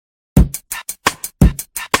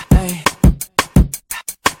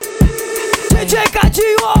DJ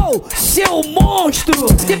Cadinho, seu monstro,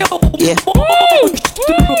 seu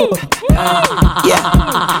monstro.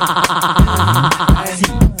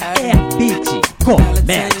 Assim é beat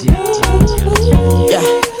comédia.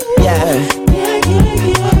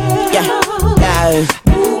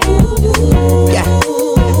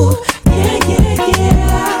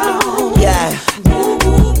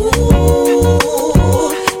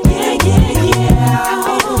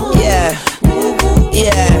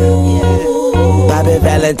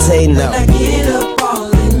 Valentino. When I get up all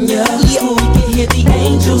in ya, we can hear the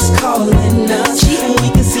angels calling us, and we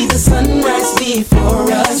can see the sunrise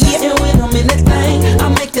before us. And when I'm in that thing, I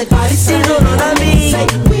make that body say, you know what I mean? Say,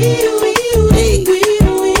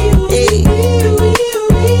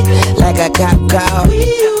 like a cop car.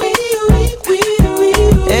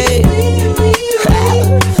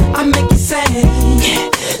 I make it say,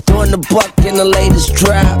 throwing the buck in the latest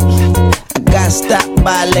drop. I got stopped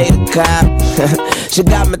by a lady cop. She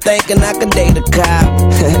got me thinking I could date a cop.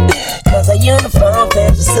 Cause her uniform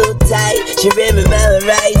pants were so tight. She read me my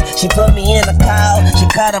rights. She put me in a call. She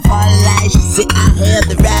cut off all the lights. She said I have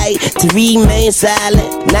the right to remain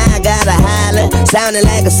silent. Now I gotta holler, sounding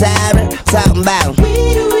like a siren. Talking about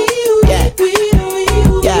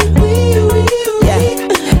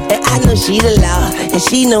and I know she the law, and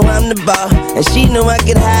she know I'm the boss, and she know I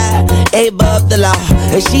get high, above the law,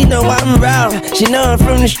 and she know I'm wrong. She know I'm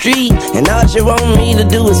from the street, and all she want me to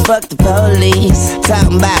do is fuck the police.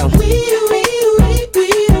 Talking about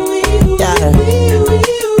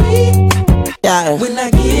when I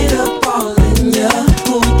get up all in ya,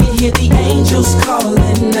 we can hear the angels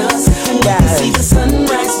calling us, and we can see the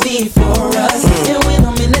sunrise before us. And when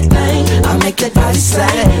I'm in that thing, I make that body say, I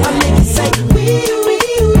make it say,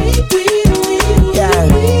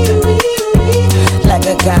 like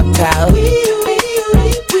a cop car.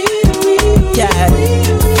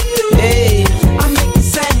 Hey, I make it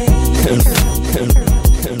say.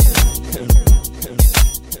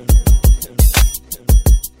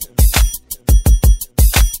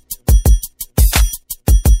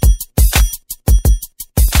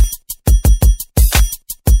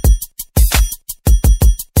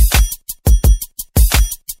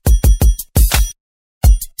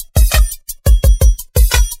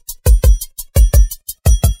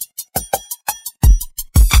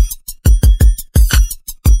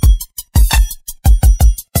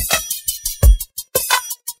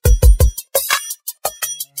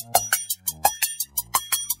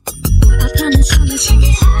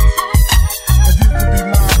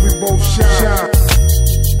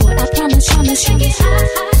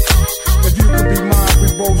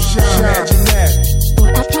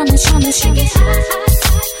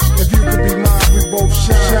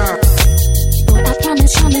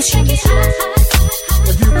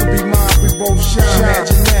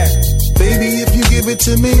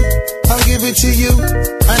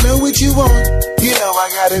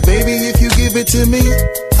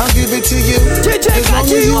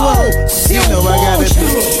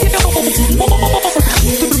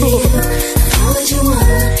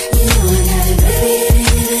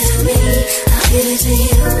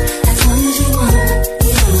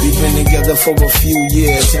 For a few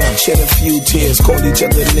years, shed a few tears, called each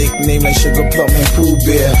other nickname like Sugar Plum and Pooh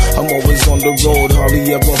Bear. I'm always on the road, hardly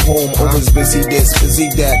ever home, always busy this, busy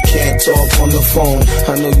that, can't talk on the phone.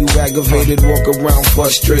 I know you aggravated, walk around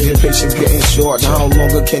frustrated, patience getting short, how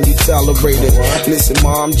longer can you tolerate it? Listen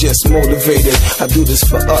ma, I'm just motivated, I do this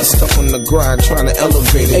for us, stuck on the grind, trying to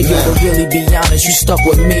elevate it. Hey yo, to really be honest, you stuck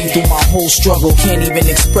with me through my whole struggle, can't even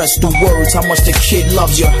express through words how much the kid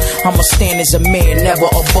loves you. I'ma stand as a man, never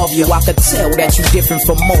above you. I could tell that you different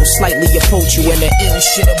from most, slightly approach you. And the ill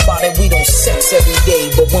shit about it, we don't sex every day,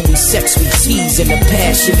 but when we sex, we tease in a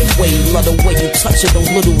passionate way. Love the way you touch it, those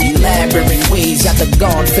little elaborate ways. Got the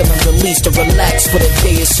guard feeling released to relax for the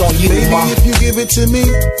day. It's on you, baby, ma. If you give it to me,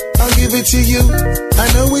 I'll give it to you. I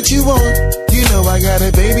know what you want, you know I got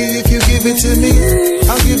it, baby. If you give it to me,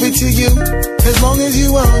 I'll give it to you. As long as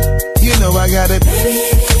you want, you know I got it, baby.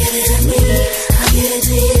 If you give it to me, I'll give it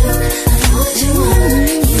to you. I know what you want,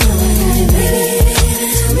 you know I got it,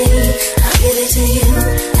 baby. I'll give it to you,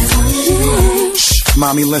 as long as you want. Shh,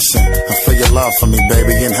 mommy, listen, I feel your love for me,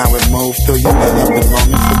 baby, and how it moved through you. And I've been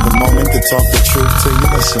longing for the moment to talk the truth to you.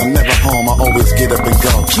 Listen, I'm never home, I always get up and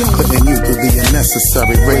go, putting you through the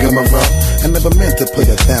unnecessary rigmarole. I never meant to put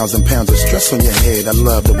 1,000 pounds of stress on your head. I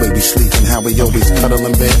love the way we sleep and how we always cuddle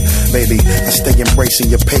in bed. Baby, I stay embracing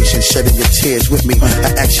your patience, shedding your tears with me.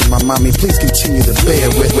 I ask you, my mommy, please continue to bear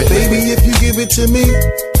with me. Baby, if you give it to me,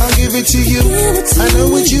 I'll give it to you. I know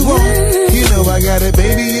what you want, you know I got it,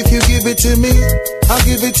 baby. If you give it to to me, I'll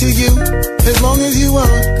give it to you. As long as you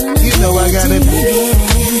want, you know I got it.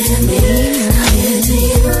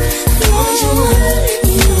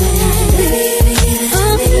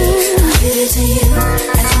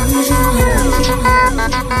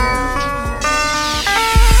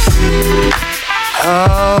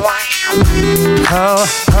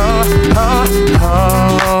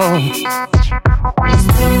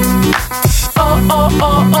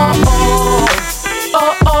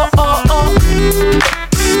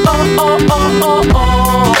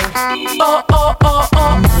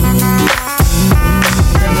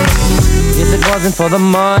 If it wasn't for the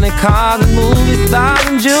money, cars and movie stars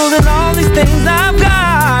and jewels and all these things I've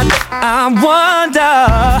got, I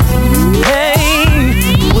wonder, hey,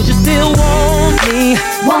 would you still want me?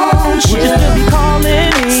 Won't you? Would you still be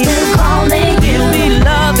calling me? Still calling you. Still be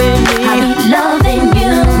loving me? I'll be loving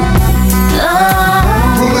you.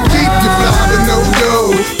 Pull a deep, you fly, but no go.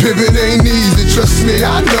 Pimpin' ain't easy, trust me,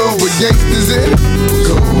 I know. But gangsters in,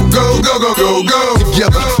 go, go, go, go, go, go.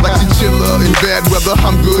 Together, like chinchilla in bad weather.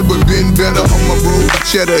 I'm good, but been better on my road with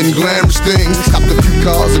cheddar and glamorous things. Hopped a few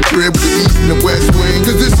cars, a crib with the east and the west wing.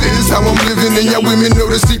 Cause this is how I'm living, and y'all women know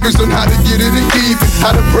the secrets on how to get it and keep it.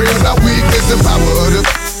 How to pray on our weakness, the power of the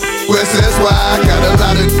West, that's why I got a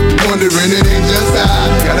lot of wondering, it ain't just I.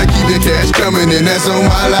 Gotta keep the cash coming, and that's on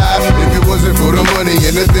my life. If it wasn't for the money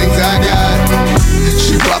and the things I got,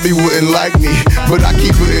 she probably wouldn't like me. But I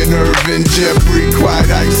keep her in Irvin, Jeffrey, quite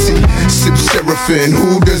icy. Sip Seraphim,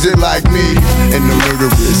 who does it like me? And the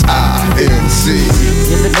murderous INC.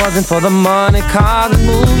 If it wasn't for the money, cars and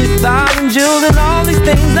movie stars and jewels and all these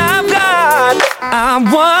things I've got, I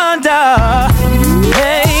wonder,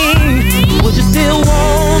 hey, would you still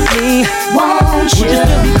want me? Won't you? Would you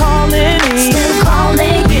still be calling me? Still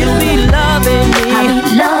calling you. Still be loving me? I'll be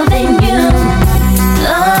loving you.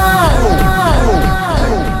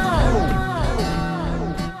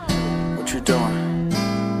 What you doing?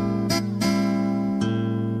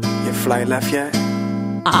 Your flight left yet?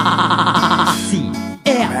 Assim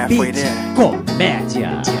é Beat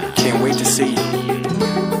Comédia. Can't wait to see you.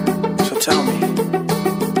 So tell me,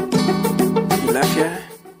 you left yet?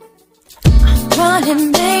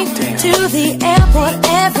 Running late to the airport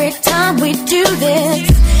every time we do this.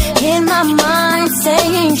 In my mind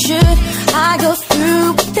saying, should I go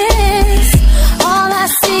through with this? All I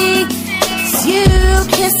see is you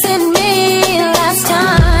kissing me last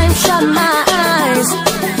time. Shut my eyes,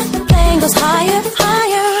 the plane goes higher,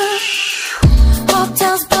 higher.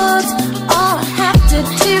 Hotels booked, all I have to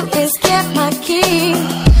do is get my key.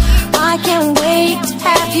 I can't wait to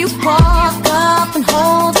have you walk up and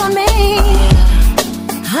hold on me.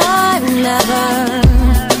 I've never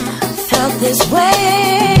felt this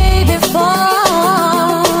way before.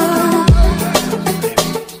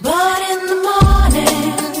 But in the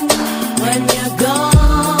morning, when you're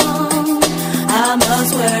gone, I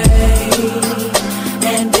must wait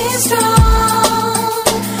and be strong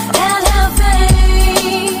and have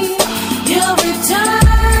faith. You'll return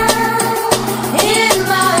in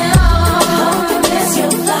my arms. I hope you miss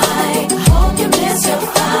your flight. I hope you miss your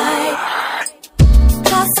flight.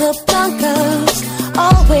 Casablanca's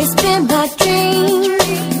always been my dream.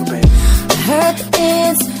 I heard that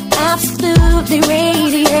it's absolutely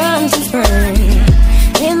radiant and spring.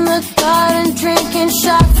 In the garden drinking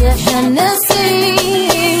shots of Hennessy.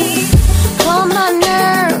 Calm my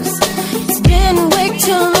nerves, it's been way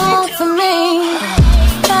too long for me.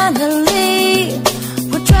 Finally,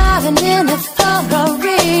 we're driving in a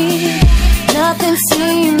Ferrari. Nothing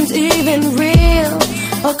seems even real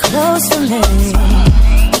or close for me.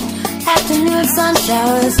 Afternoon sun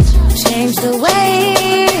showers change the way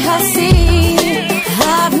I see.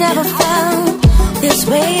 I've never felt this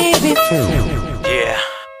way before. Yeah.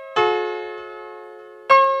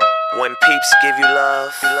 When peeps give you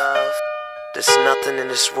love, there's nothing in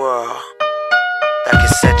this world that can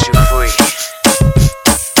set you free.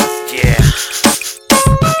 Yeah.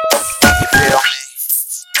 You feel?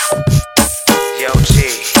 Yo, G.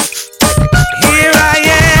 Here I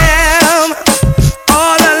am,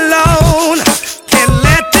 all alone. Can't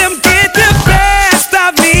let them get the best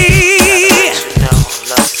of me. You know,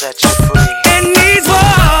 love set you free. And these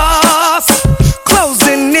walls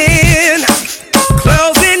closing in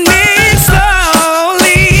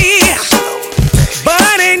slowly.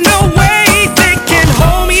 But ain't no way they can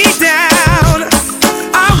hold me down.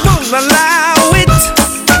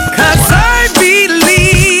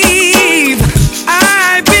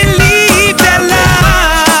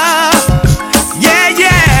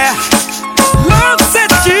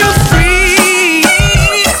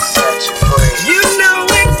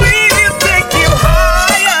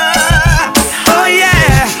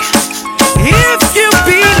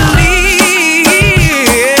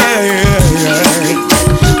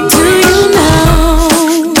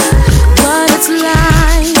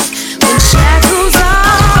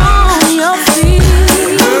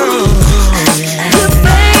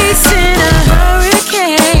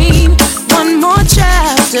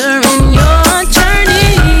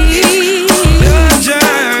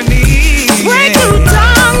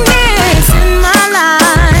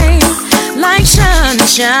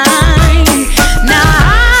 sunshine. Now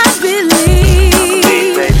I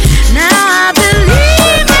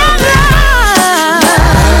believe that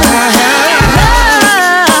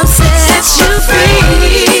love sets you free.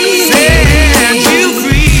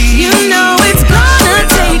 You know it's gonna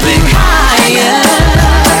take you higher.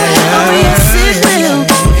 Oh yes it will.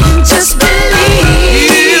 You just believe.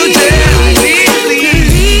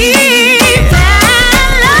 Believe that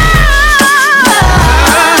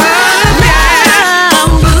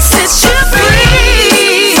love will set you free.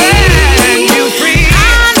 I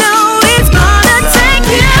know it's gonna take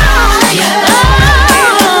you higher.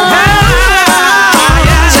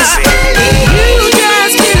 Just believe. You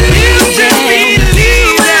just believe.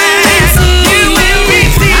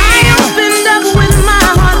 I opened up with my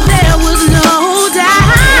heart. There was no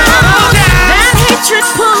doubt that hatred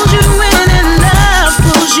pulls you in and love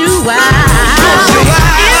pulls you out.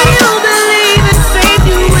 If you believe in faith,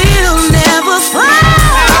 you will never fall.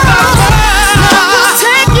 Love will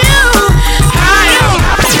take you higher.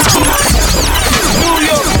 New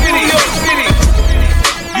York City.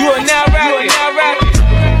 You are now rapping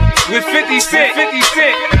with 50 Cent.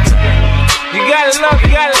 You gotta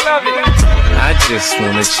love it. I just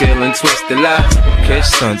wanna chill and twist the lie. Catch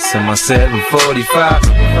stunts in my 745.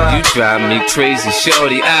 You drive me crazy,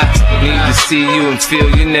 shorty. I need to see you and feel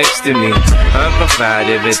you next to me. I provide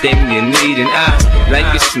everything you need, and I like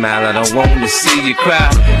your smile. I don't wanna see you cry.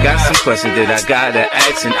 Got some questions that I gotta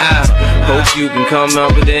ask, and I hope you can come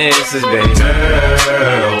up with the answers, baby.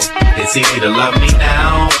 Girl, it's easy to love me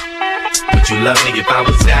now. Would you love me if I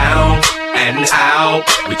was down and out?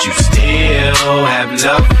 Would you still have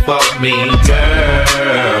love for me?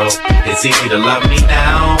 Girl, it's easy to love me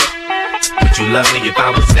now. Would you love me if I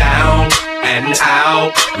was down and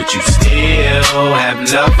out? Would you still have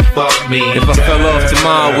love for me? If I fell off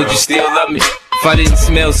tomorrow, would you still love me? If I didn't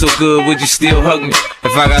smell so good, would you still hug me?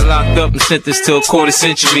 If I got locked up and sentenced to a quarter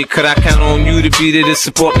century, could I count on you to be there to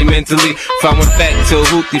support me mentally? If I went back to a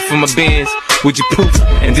hoopty for my bands, would you poof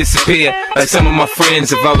and disappear like some of my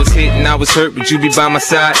friends? If I was hit and I was hurt, would you be by my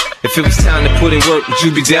side? If it was time to put in work, would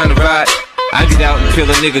you be down to ride? I get out and peel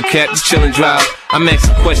a nigga cap, you chill and drive. I'm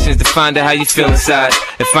asking questions to find out how you feel inside.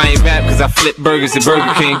 If I ain't rap cause I flip burgers at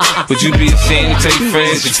Burger King, would you be ashamed to tell your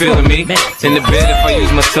friends you're feeling me? In the bed, if I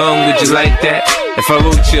use my tongue, would you like that? If I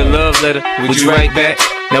wrote you a love letter, would you write back?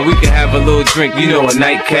 Now we can have a little drink, you know, a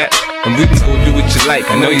nightcap, and we can go do what you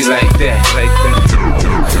like. I know you like that,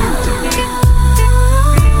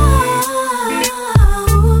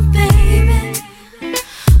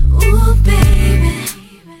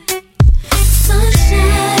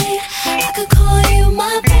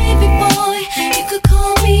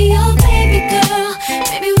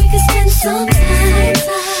 Sometimes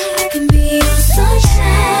I can be your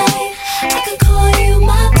sunshine. I can call you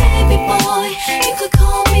my baby boy. You could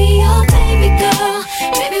call me your baby girl.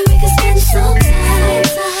 Maybe we could spend some time.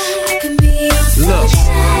 I can be your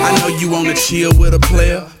sunshine. I know you wanna chill with a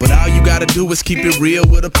player, but all you gotta do is keep it real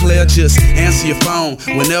with a player. Just answer your phone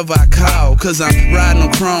whenever I call, cause I'm riding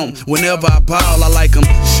on chrome. Whenever I ball, I like them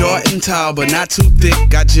short and tall, but not too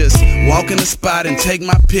thick. I just walk in the spot and take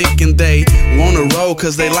my pick, and they wanna roll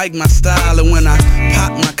cause they like my style. And when I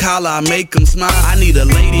pop my collar, I make them smile. I need a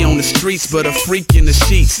lady on the streets, but a freak in the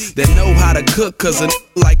sheets that know how to cook, cause a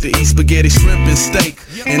like to eat spaghetti, shrimp, and steak.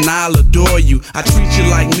 And I'll adore you. I treat you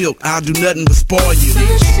like milk, I'll do nothing but spoil you.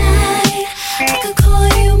 Sunshine, I could call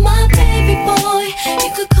you my baby boy.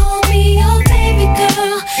 You could call me your baby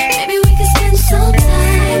girl. Maybe we could spend some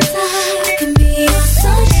time. I can be your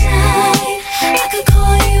sunshine. I could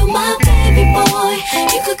call you my baby boy.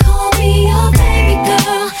 You could call me your baby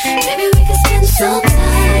girl. Maybe we could spend some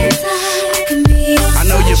time. I can be your I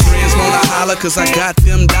know your friends wanna holler cause I got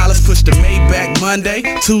them dollars. Push the Maybach Monday,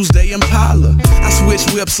 Tuesday Impala. I switch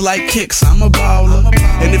whips like kicks, I'm a baller.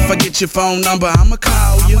 And if I get your phone number, I'ma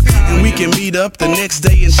call you. And we can meet up the next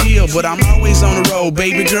day and chill. But I'm always on the road,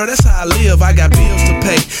 baby girl, that's how I live. I got bills to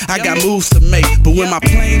pay, I got moves to make. But when my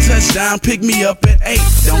plane touchdown, pick me up at 8,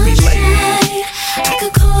 don't be late. I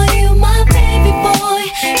could call you my baby boy.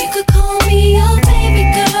 You could call me your baby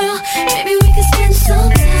girl. Maybe we could spend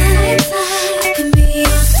some time. I can be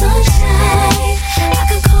your sunshine. I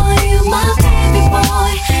could call you my baby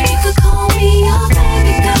boy. You could call me your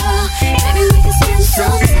baby girl. Maybe we could spend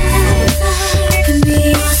some time. I can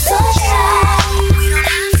be your sunshine. We don't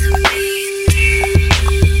have to be in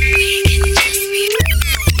we can just be.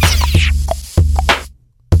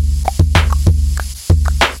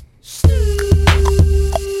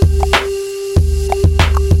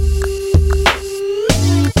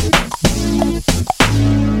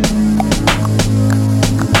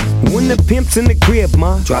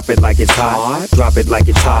 ma. Drop it like it's hot. Drop it like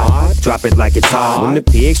it's hot. Drop it like it's hot. When the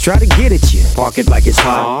pigs try to get at you, park it like it's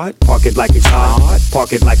hot. Park it like it's hot.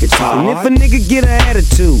 Park it like it's hot. And if a nigga get an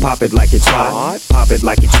attitude, pop it like it's hot. Pop it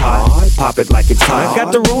like it's hot. Pop it like it's hot. I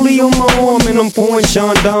got the rollie on my arm and I'm pouring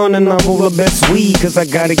Sean down and I roll the best weed cause I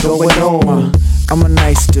got it going on. I'm a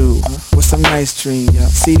nice dude with some nice dreams.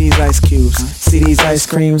 See these ice cubes, see these ice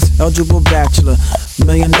creams. Eligible bachelor, $1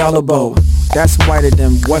 million bow. That's whiter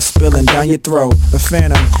than what's spilling down your throat. The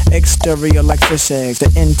phantom, exterior like fish eggs,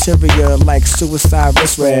 the interior like suicide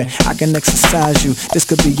wrist red. I can exercise you, this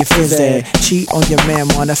could be your phys ed. Cheat on your man,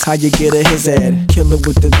 man, that's how you get a his ed. Killer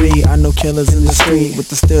with the B, I know killers in the street with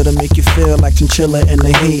the steel to make you feel like chinchilla in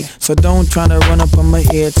the heat. So don't tryna run up on my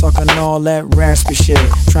ear talking all that raspy shit,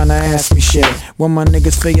 tryna ask me shit. When my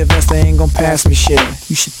niggas feel your vest, they ain't gon' pass me shit.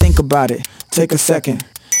 You should think about it, take a second.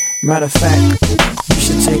 Matter of fact, you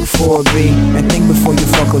should take 4B and think before you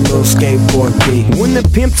fuck a little skateboard B. When the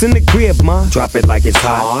pimp's in the crib, ma, drop it like it's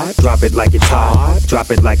hot. Drop it like it's hot.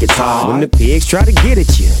 Drop it like it's hot. When the pigs try to get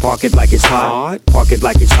at you, park it like it's hot. Park it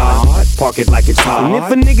like it's hot. Park it like it's hot. And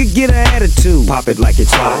if a nigga get an attitude, pop it like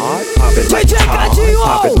it's hot. Pop it like it's hot.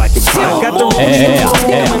 Pop it like it's hot. I got the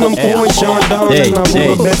rollie and I'm pouring Sean down and I'm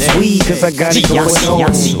roll the best weed cause I got it going on.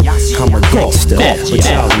 I'm a gangster, but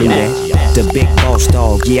y'all knew that. The big boss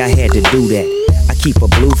dog, yeah, I had to do that. I keep a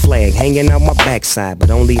blue flag hanging out my backside, but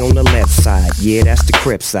only on the left side. Yeah, that's the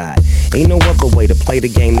Crip side. Ain't no other way to play the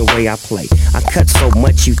game the way I play. I cut so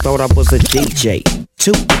much you thought I was a DJ.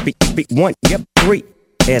 2, 1, yep, 3.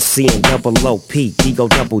 SC and double OP, Ego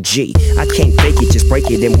double G. I can't fake it, just break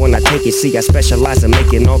it. And when I take it, see, I specialize in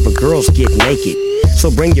making all the girls get naked. So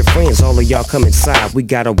bring your friends, all of y'all come inside. We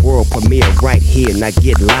got a world premiere right here, now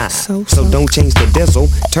get live. So don't change the diesel,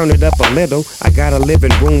 turn it up a little. I got a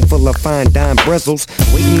living room full of fine dime bristles,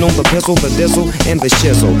 waiting on the pistol, the diesel, and the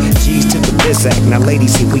shizzle. G's to the biz act, now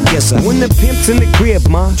ladies, here we kiss her. When the pimp's in the crib,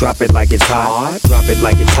 ma, drop it like it's hot. Drop it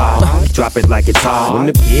like it's hot. Drop it like it's hot. When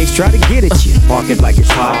the pigs try to get at you, park it like it's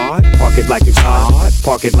hot. Park it like it's hot.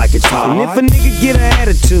 Park it like it's hot. And if a nigga get an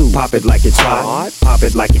attitude, pop it like it's hot. Pop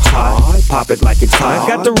it like it's hot. Pop it like it's hot. I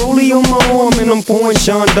got the rollie on my arm and I'm pouring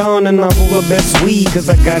Sean down and I roll the best weed cause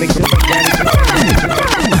I got it.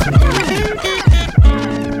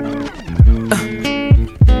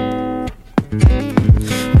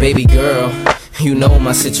 Baby girl, you know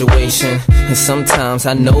my situation, and sometimes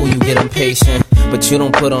I know you get impatient, but you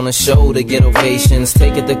don't put on a show to get ovations.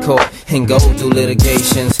 Take it to court and go through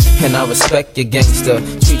litigations, and I respect your gangster.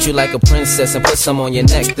 Treat you like a princess and put some on your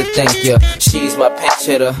neck to thank you. She's my pinch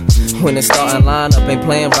hitter. When the starting lineup ain't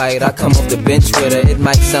playing right, I come off the bench with her. It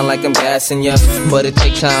might sound like I'm gassing ya, but it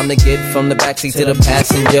takes time to get from the backseat to the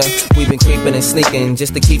passenger. We've been creeping and sneaking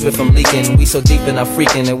just to keep it from leaking. We so deep in our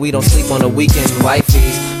freaking that we don't sleep on the weekend.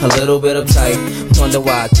 Wifey's a little bit uptight, wonder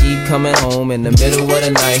why I keep coming home in the middle of the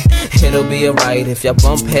night. It'll be alright, if y'all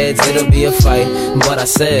bump heads, it'll be a fight, but I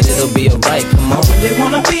said it'll be alright, come on. I really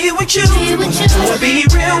wanna be with you, wanna be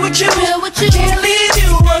real with you. I can't leave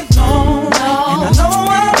you alone, and I know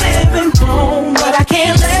I'm living wrong, but I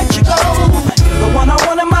can't let you go. You're the one I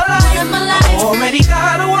want in my life, I already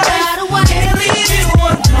got a wife. Can't leave you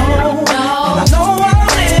alone, and I know I'm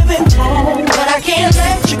living wrong, but I can't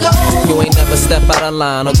let you go. You ain't never step out of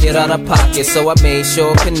line or get out of pocket, so I made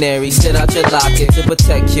sure canary sit out your locket. To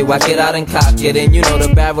protect you, I get out and cock it, and you know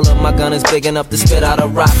the barrel of my gun is big enough to spit out a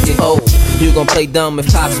rocket. Oh, you gon' play dumb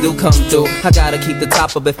if cops do come through. I gotta keep the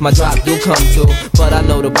top up if my drop do come through, but I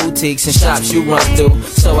know the boutiques and shops you run through,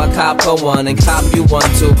 so I cop her one and cop you one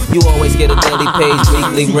too. You always get a daily page,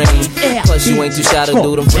 weekly ring, plus you ain't too shy to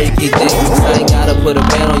do them freaky things. I ain't gotta put a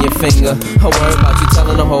band on your finger, I worry about you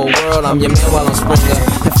telling the whole world I'm your man while I'm Springer.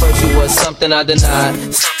 At first you was something I denied,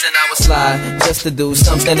 something I would slide just to do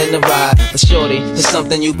something in the ride, but shorty, it's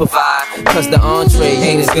something you provide, cause the entree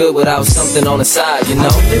ain't as good without something on the side, you know.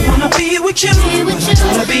 I really wanna be with you,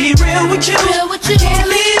 wanna be real with you. I can't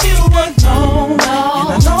leave you alone, and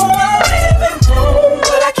I know I'm living wrong,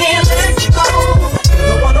 but I can't let you go.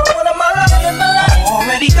 You're the one I want in my life, I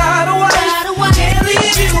already got a wife. Can't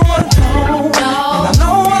leave you alone, and I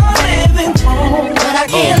know I'm living wrong, but I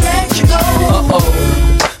can't let you go.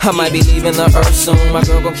 I might be leaving the earth soon. My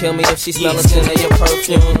girl gon' kill me if she smell a scent of your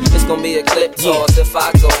perfume. It's gon' be a clip toss if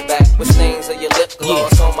I go back with stains of your lip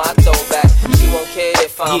gloss on my throwback. She won't care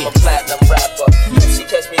if I'm a platinum rapper, if she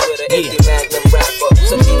catch me with an empty magnum rapper.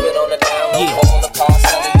 So keep it on the down low, all the cars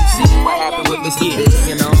selling. You see what happened with Mr. Big,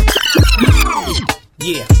 you know?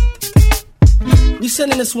 We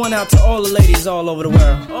sending this one out to all the ladies all over the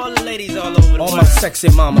world. All the ladies all over the world. All my sexy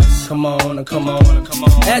mamas. Come on and come on and come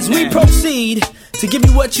on. As we proceed to give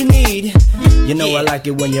you what you need. You know I like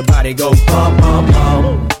it when your body go pump, pump,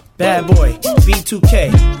 pump. Bad boy,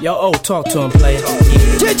 B2K. Yo, oh, talk to him, player.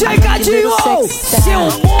 DJ Gadinho,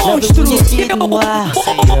 seu monstro. Come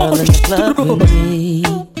over here,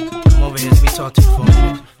 let me talk to you for a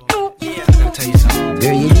minute. Yeah, I gotta tell you something.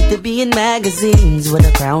 Girl, you need to be in magazines with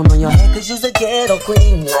a crown on your head, 'cause you're a ghetto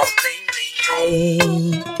queen.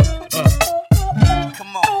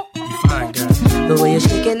 Come on, you fine, girl. The way you're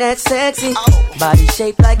shaking that sexy body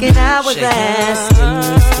shaped like an hourglass. Can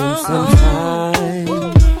you spend some time?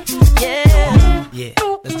 Yeah,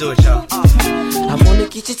 let's do it, y'all. I wanna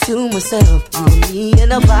get you to myself, you and me and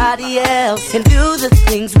nobody else, and do the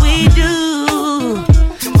things we do.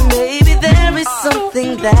 Baby, there is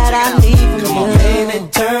something that I need from you. Come on, baby,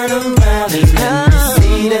 turn around and let me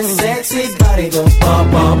see that sexy body go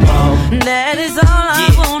bum, bum, bum. That is all I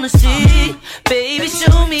wanna see. Baby,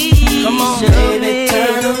 show me. Come on, baby,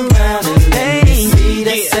 turn around and let me see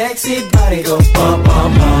that sexy body go bum,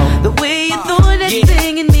 bum, bum. The way you throw that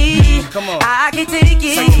thing in me, I can't take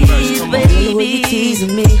it, baby. The way you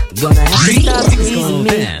teasing me, gonna have to stop teasing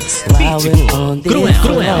me while we're on this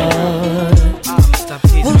floor. Stop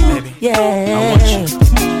teasing me, baby. Yeah, I want you.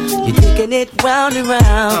 You're taking it round and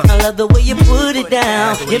round. I love the way you put it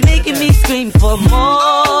down. You're making me scream for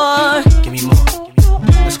more. Give me more.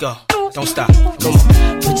 Let's go. Don't stop. Come on.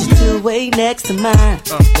 Put your two way next to mine.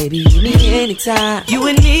 Baby, you need anytime. You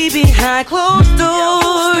and me behind closed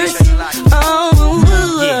doors.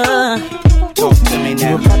 Talk to me now.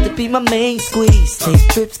 You're about to be my main squeeze. Take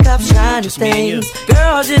trips, cop shiny things.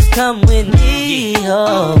 Girl, just come with me.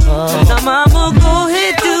 Now mama, go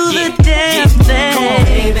ahead, do the damn thing. Come on,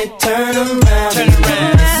 baby, turn around. Turn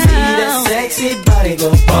around. See that sexy body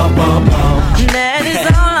go bum, bum, bum. That is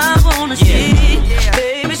all I wanna see.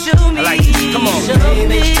 Baby, show me. Come on, show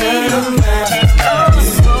baby, me. turn around.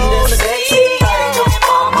 See that sexy body go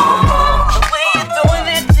bum, bum, bum. The way you're throwing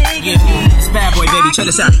that thing in me. It's bad boy, baby. Check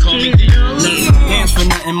this out. Call me. Dance for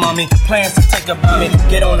nothing, mommy. Plans to take a mommy.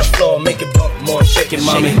 Get on the floor, make it bump more, shake it,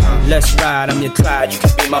 mommy. Let's ride, I'm your Clyde, you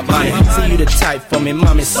can be my Bonnie. See you the type for me,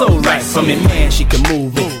 mommy, so right for me, man. She can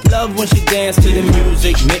move it. Love when she dance to the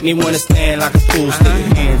music, make me wanna stand like a pool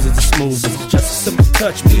stick. Hands is the smoothest, just a simple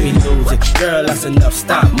touch, make me lose it. Girl, that's enough,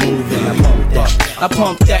 stop moving. I pump that, I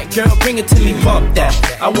pump that, girl, bring it to me, pump that.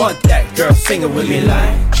 I want that, girl, sing it with me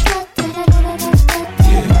like.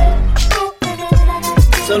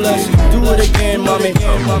 So let's do it again, mommy.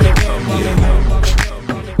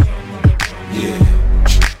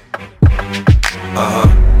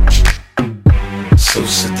 So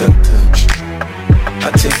seductive.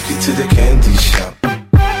 I take you to the candy shop.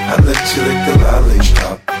 I let you lick the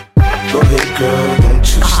lollipop. Go ahead, girl, don't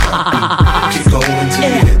you stop. Keep going till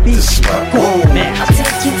you hit the spot. Whoa. I'll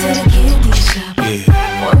take you to the candy shop.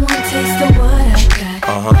 Yeah. One more taste of what I got.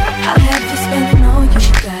 I'll have you spending all you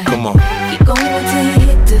got. Come on. Keep going till you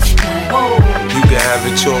hit the spot. You can have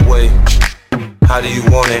it your way. How do you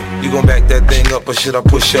want it? You gon' back that thing up or should I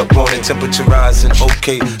push up on it? Temperature rising,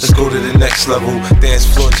 okay, let's go to the next level. Dance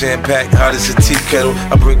floor jam-packed, hot as a tea kettle.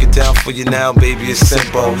 I break it down for you now, baby, it's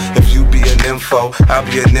simple. If you be an info, I'll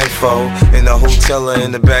be an info. In the hotel or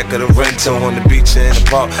in the back of the rental, on the beach or in the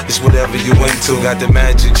park, it's whatever you into. Got the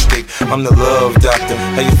magic stick, I'm the love doctor.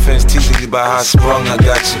 How your fans teasing you by how I sprung, I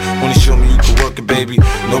got you. Wanna show me you can work it, baby?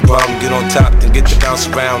 No problem, get on top, then get to bounce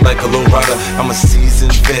around like a low rider. I'm a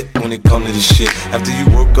seasoned vet when it come to this shit. After you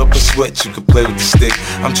work up a sweat, you can play with the stick.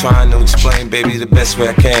 I'm trying to explain, baby, the best way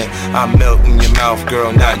I can. I melt in your mouth,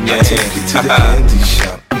 girl, not in your hand. Take you to the candy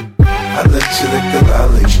shop. I let you lick the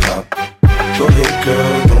lollipop. Go ahead,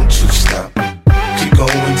 girl, don't you stop. Keep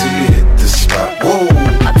going till you hit the spot. Whoa.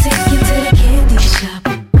 I'll take you to the candy shop.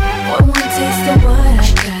 One more taste of what I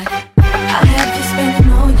got. I'll have you spending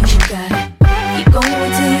all you got. Keep going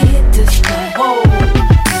till you hit the spot. Whoa.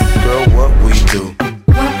 Girl, what we do,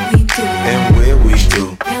 and where we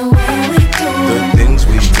do, the things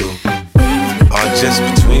we do are just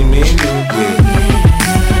between me and you.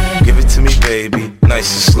 Yeah. Give it to me, baby,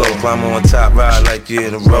 nice and slow. Climb on top, ride like you're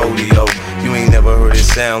in a rodeo. You ain't never heard it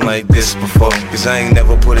sound like this before, cause I ain't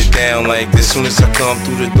never put it down like this. Soon as I come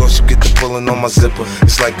through the door, she get the pulling on my zipper.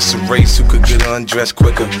 It's like it's a race, who could get undressed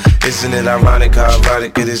quicker. Isn't it ironic how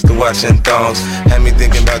erotic it is to watching thongs? Had me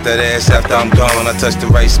thinking about that ass after I'm gone. I touched the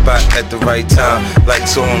right spot at the right time.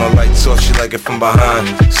 Lights on, her lights off, she like it from behind.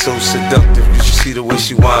 So seductive, you should see the way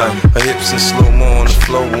she whine. Her hips in slow-mo on the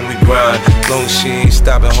floor when we grind. Long as she ain't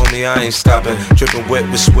stopping, homie, I ain't stopping. Dripping wet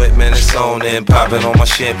with sweat, right, man, it's on and popping on my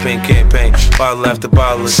champagne campaign. Bottle after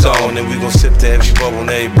bottle is on, and we gon' sip to every bubble and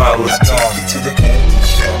every bottle is gone. Take you to the candy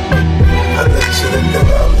shop. I let you in the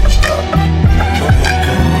knowledge stop. Go ahead,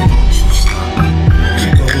 girl.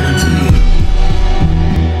 Go into you.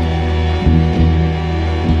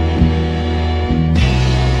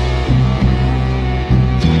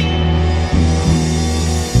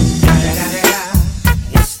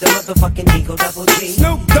 It's the motherfucking Eagle Double G.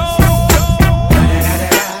 Snoop Dogg.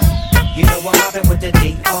 You know I'm mobbing with the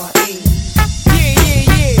D.R.E.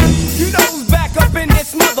 Yeah. You know who's back up in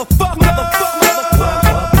this motherfucker.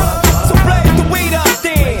 So blaze the weed up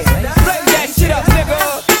then. Blaze that shit up, nigga.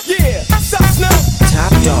 Yeah, sup, Snoop?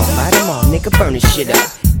 Top dog, light 'em all, nigga, burn this shit up.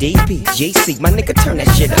 DPGC, my nigga, turn that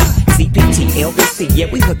shit up. CPT, LBC, yeah,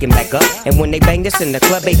 we hooking back up. And when they bang this in the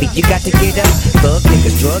club, baby, you got to get up. Thug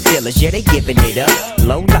niggas, drug dealers, yeah, they giving it up.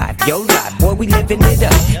 Low life, yo life, boy, we living it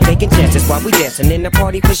up. Taking chances while we dancing in the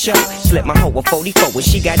party for show. Slip my hoe a 44 when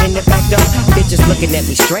she got in the back door. Bitches looking at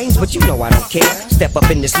me strange, but you know I don't care. Step up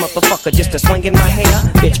in this motherfucker just to swing in my hair.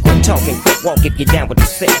 Bitch, quit talking, quit walk if you down with the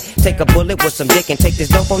set. Take a bullet with some dick and take this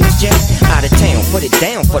dope on this jet. Out of town, put it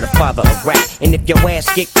down for the father of rap. And if your ass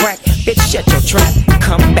get crack, bitch, shut your trap.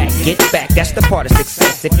 Come back, get back, that's the part of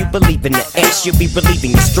success. If you believe in the ass, you'll be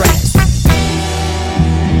relieving your stress.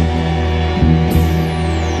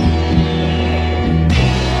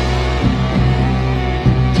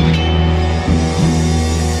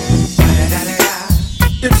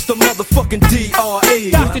 It's the motherfucking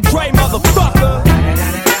D.R.E. Dr. Dre, motherfucker.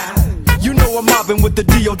 You know I'm mobbing with the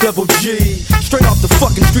D.O.G. Straight off the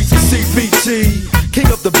fucking streets of CPT. King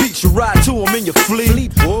up the beach, you ride to him in your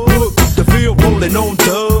fleet. Look, the field rolling on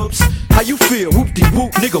dubs. How you feel?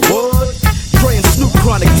 Whoop-de-whoop, nigga, what? Dre and Snoop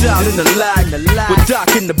Chronic down in the lag. With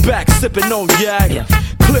Doc in the back, sipping on yak.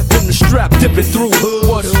 Clip in the strap, dipping through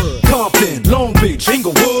hood. Compton, Long Beach,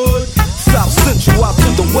 Inglewood. South Central out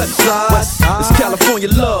to the west side. This California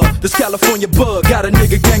love, this California bug. Got a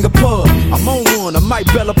nigga gang of pub. I'm on one, I might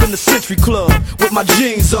bell up in the Century Club. With my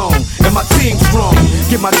jeans on, and my team strong.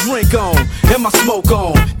 Get my drink on, and my smoke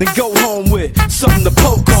on. Then go home with something to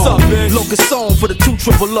poke on. Locust song for the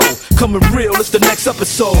 200. Coming real, it's the next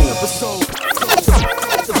episode.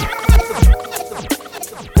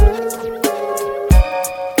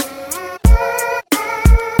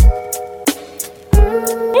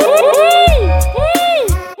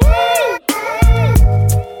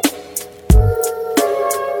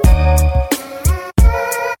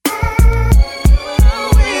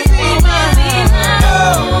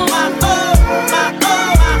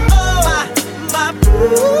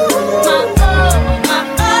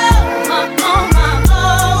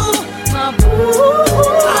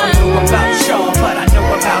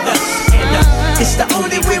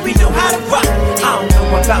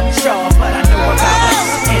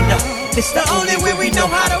 It's the only way we know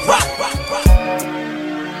how to rock.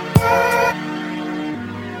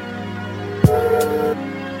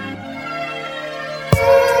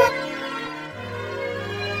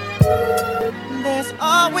 There's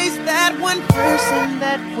always that one person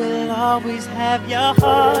that will always have your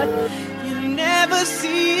heart. You never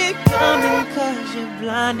see it coming 'cause you're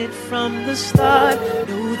blinded from the start.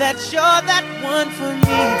 Know that you're that one for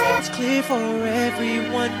me. It's clear for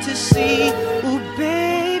everyone to see. Ooh,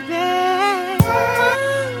 baby.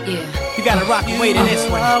 Yeah, you gotta rock and wait in this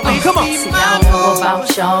one. Come on. See, I don't know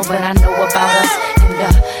about y'all, but I know about us.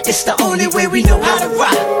 And it's the only way we know how to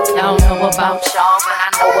rock. I don't know about y'all, but I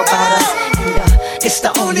know about us. And it's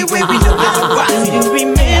the only way we know how to rock. Do you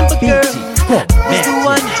remember, girl, was the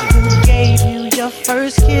one who gave you your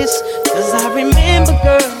first kiss? 'Cause I remember,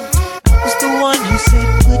 girl, I was the one who said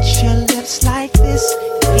put your lips like this.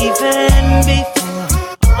 Even before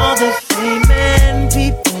all the fame and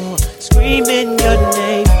people screaming your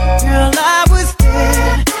name, girl, I was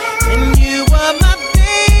there and you were my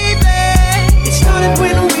baby. It started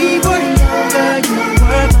when we were younger, you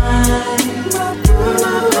were mine.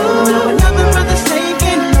 Now another brother's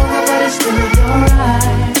taking over, but it's still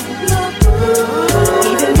alright.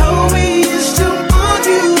 Even though we used to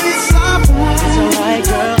argue, it's alright. It's alright,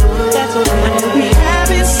 girl, that's alright. We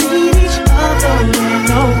haven't seen each other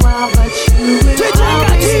in a while, but you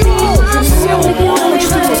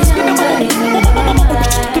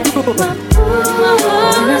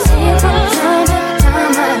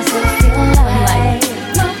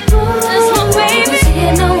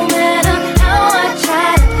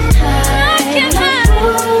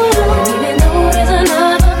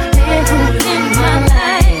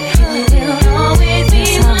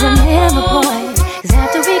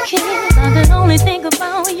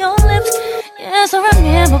and yes, I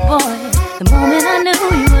remember, boy, the moment I knew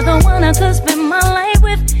you were the one I could spend my life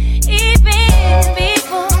with.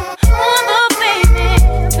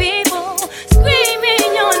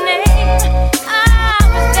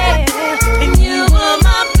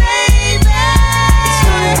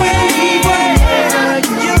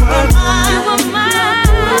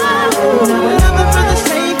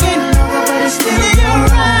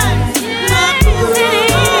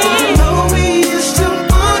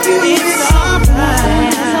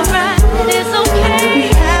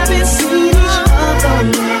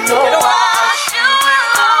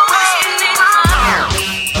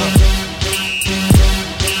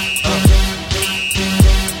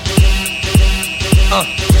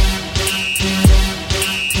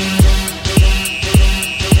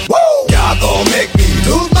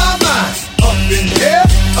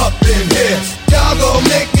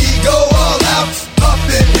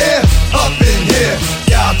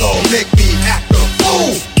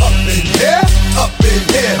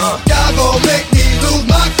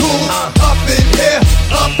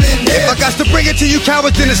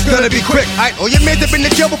 hours, then it's gonna be quick. Aight, all your mans have been to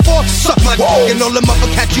jail before, suck my dick. And all the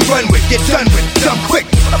motherfuckers you run with, get done with, dumb quick.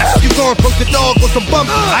 You gon' approach the dog with some bump.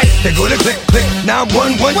 Aight, they go to click, click. Now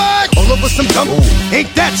I'm 1-1. All over some dumb. Ain't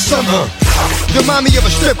that something? You remind me of a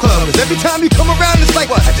strip club. Cause every time you come around, it's like,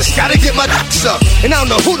 what? I just gotta get my dick sucked. And I don't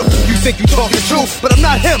know who the f you think you talking to, but I'm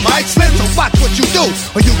not him, aight, Slim, so watch what you do,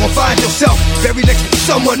 or you gon' find yourself buried next to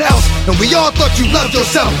someone else. And we all thought you loved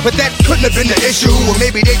yourself, but that couldn't have been the issue. Or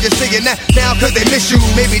maybe they just saying that now cause they miss you.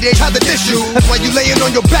 Maybe they tried to diss you. That's why you laying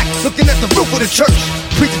on your back, looking at the roof of the church.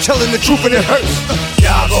 Preacher telling the truth and it hurts.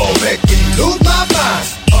 Y'all gon' make me lose my mind.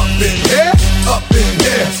 Up in here, up in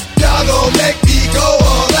here. Y'all gon' make me go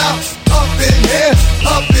all out. Up in here,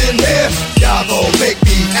 up in here. Y'all gon' make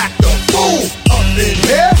me act a fool. Up in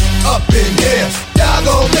here, up in here. Y'all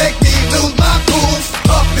gon' make me lose my cool.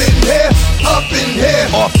 Up in here, up in here.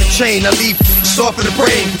 Off the chain, I leave off of the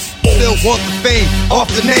brain. Still want the fame, off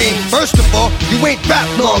the name. First of all, you ain't rap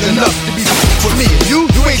long enough to be for me. And you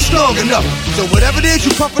ain't strong enough. So whatever it is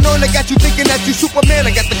you puffin' on, that got you thinking that you Superman.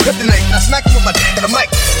 I got the kryptonite. I smack you with my dick to the mic.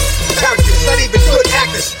 Characters, not even good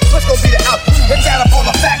actors. What's gonna be the output? Let's add up all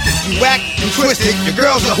the factors. You whack, you twisted, your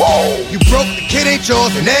girl's a whoa. You broke, the kid ain't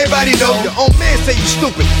yours, and everybody know. Your own man say you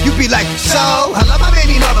stupid. You be like, so I love my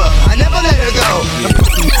baby mother. I never let her go.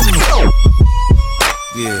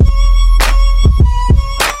 Yeah.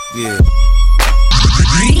 Yeah.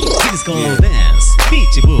 Disco Dance,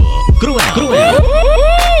 Pitbull, Cruel.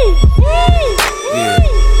 Yeah.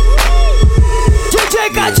 DJ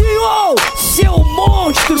Cadinho, seu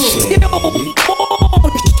monstro, seu monstro.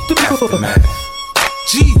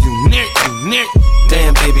 Gee, you near.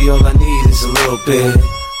 Damn, baby, all I need is a little bit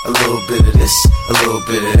of this, a little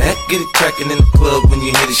bit of that. Get it crackin' in the club when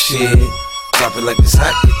you hear the shit. Drop it like it's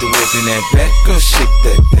hot, get the whip in that back. Girl, shake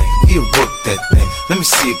that thing, you work that thing. Let me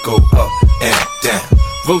see it go up and down.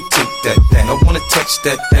 Rotate that thing, I wanna touch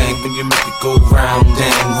that thing when you make it go round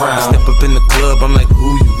and round. Step up in the club, I'm like,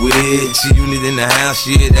 who you with? G-Unit in the house,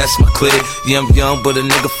 yeah, that's my clique. Yeah, I'm young, but a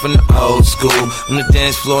nigga from the old school. On the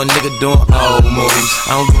dance floor, nigga doing old moves.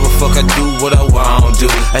 I don't give a fuck, I do what I want to.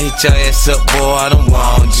 I hit your ass up, boy, I don't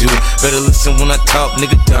want you. Better listen when I talk,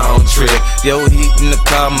 nigga, don't trip. Yo, heat in the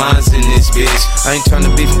car, mine's in this bitch. I ain't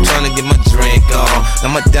tryna beef, I'm tryna get my drink on.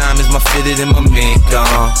 Now my diamonds, my fitted, and my mink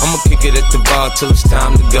on. I'ma kick it at the bar till it's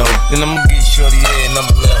time to go. Then I'ma get shorty here and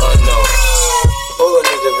I'ma let her know. All a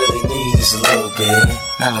nigga really need is a little bit.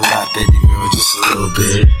 Not a lot, baby girl, just a little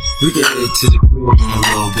bit. We can head to the crib in a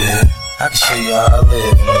little bit. I can show you how I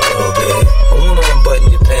live in a little bit. I wanna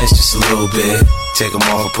unbutton your pants just a little bit. Take them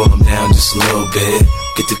off, pull them down just a little bit.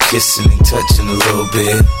 Get the kissing and touching a little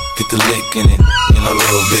bit. Get the licking it in a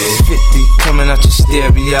little bit. 50 coming out your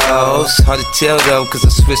stereos. Hard to tell though, cause I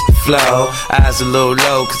switched the flow. Eyes a little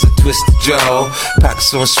low, cause I twist the jaw.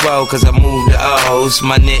 Pockets on swole, cause I move the O's.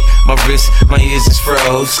 My neck, my wrist, my ears is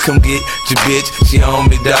froze. Come get your bitch, she on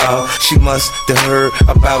me, dawg. She must have heard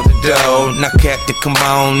about the dough. Now Captain, come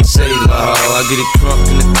on and say low. I get it drunk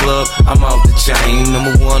in the club, I'm off the chain.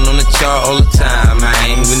 Number one on the chart all the time,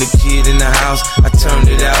 man. When the kid in the house, I turn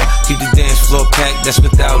it out. Keep the dance floor packed, that's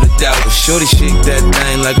without a doubt. But shorty shake that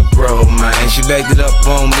thing like a pro, man. She backed it up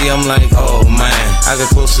on me, I'm like, oh man. I got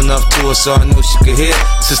close enough to her so I knew she could hear.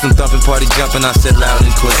 System thumping, party jumping, I said loud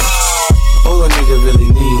and clear. All a nigga really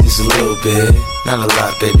need is a little bit. Not a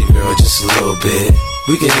lot, baby girl, just a little bit.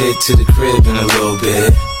 We can head to the crib in a little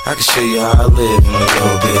bit. I can show you how I live in a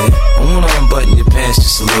little bit. I wanna unbutton your pants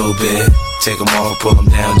just a little bit. Take them off, pull them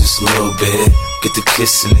down just a little bit. Get the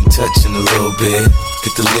kissing and touching a little bit.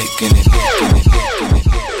 Get the licking and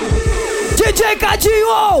DJ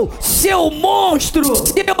Cadinho, seu monstro,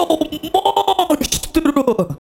 seu monstro.